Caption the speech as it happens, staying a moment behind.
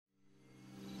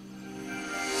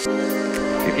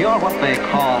If you're what they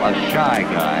call a shy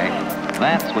guy,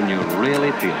 that's when you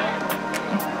really feel it.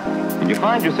 And you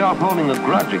find yourself holding a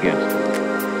grudge against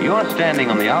them. You're standing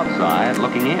on the outside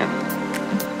looking in.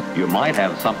 You might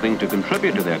have something to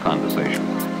contribute to their conversation,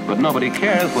 but nobody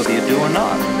cares whether you do or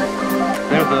not.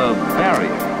 There's a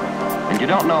barrier, and you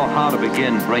don't know how to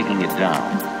begin breaking it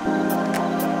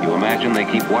down. You imagine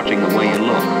they keep watching the way you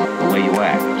look, the way you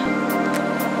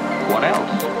act. What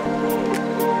else?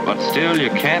 But still, you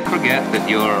can't forget that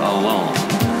you're alone.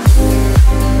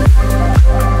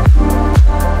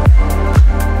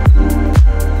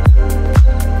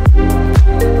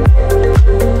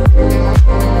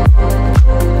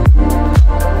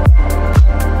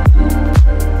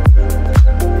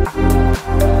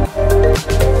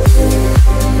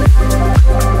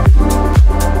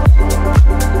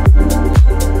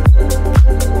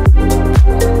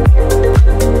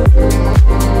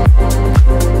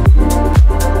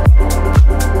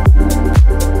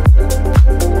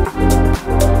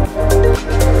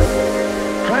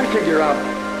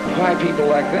 People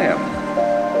like them.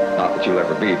 Not that you'll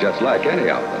ever be just like any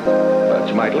of them, but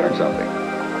you might learn something.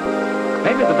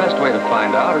 Maybe the best way to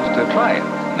find out is to try it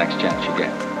the next chance you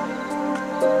get.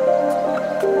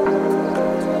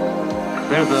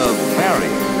 There's a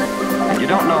barrier, and you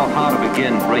don't know how to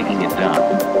begin breaking it down.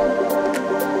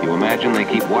 You imagine they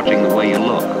keep watching the way you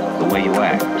look, the way you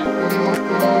act.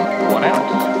 What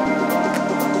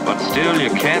else? But still, you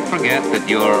can't forget that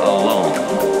you're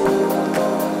alone.